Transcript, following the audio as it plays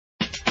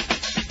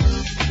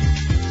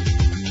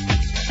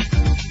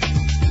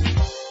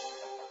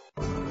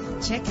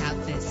Check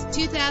out this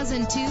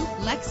 2002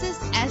 Lexus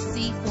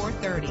SC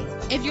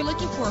 430. If you're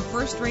looking for a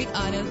first-rate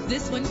auto,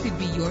 this one could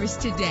be yours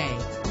today.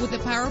 With a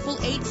powerful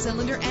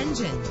 8-cylinder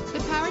engine, the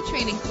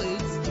powertrain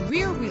includes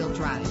rear-wheel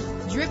drive,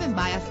 driven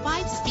by a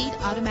 5-speed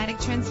automatic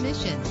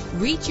transmission.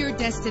 Reach your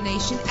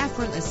destination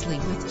effortlessly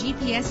with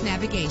GPS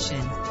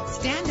navigation.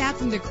 Stand out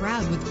from the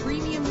crowd with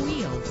premium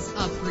wheels.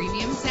 A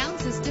premium sound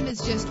system is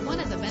just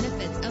one of the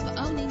benefits of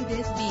owning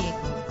this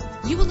vehicle.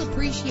 You will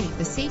appreciate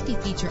the safety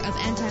feature of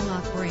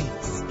anti-lock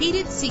brakes.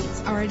 Heated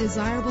seats are a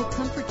desirable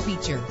comfort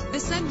feature. The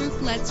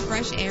sunroof lets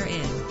fresh air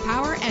in.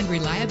 Power and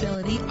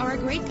reliability are a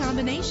great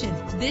combination.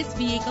 This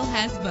vehicle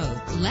has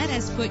both. Let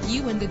us put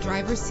you in the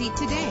driver's seat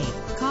today.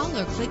 Call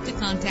or click to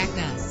contact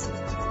us.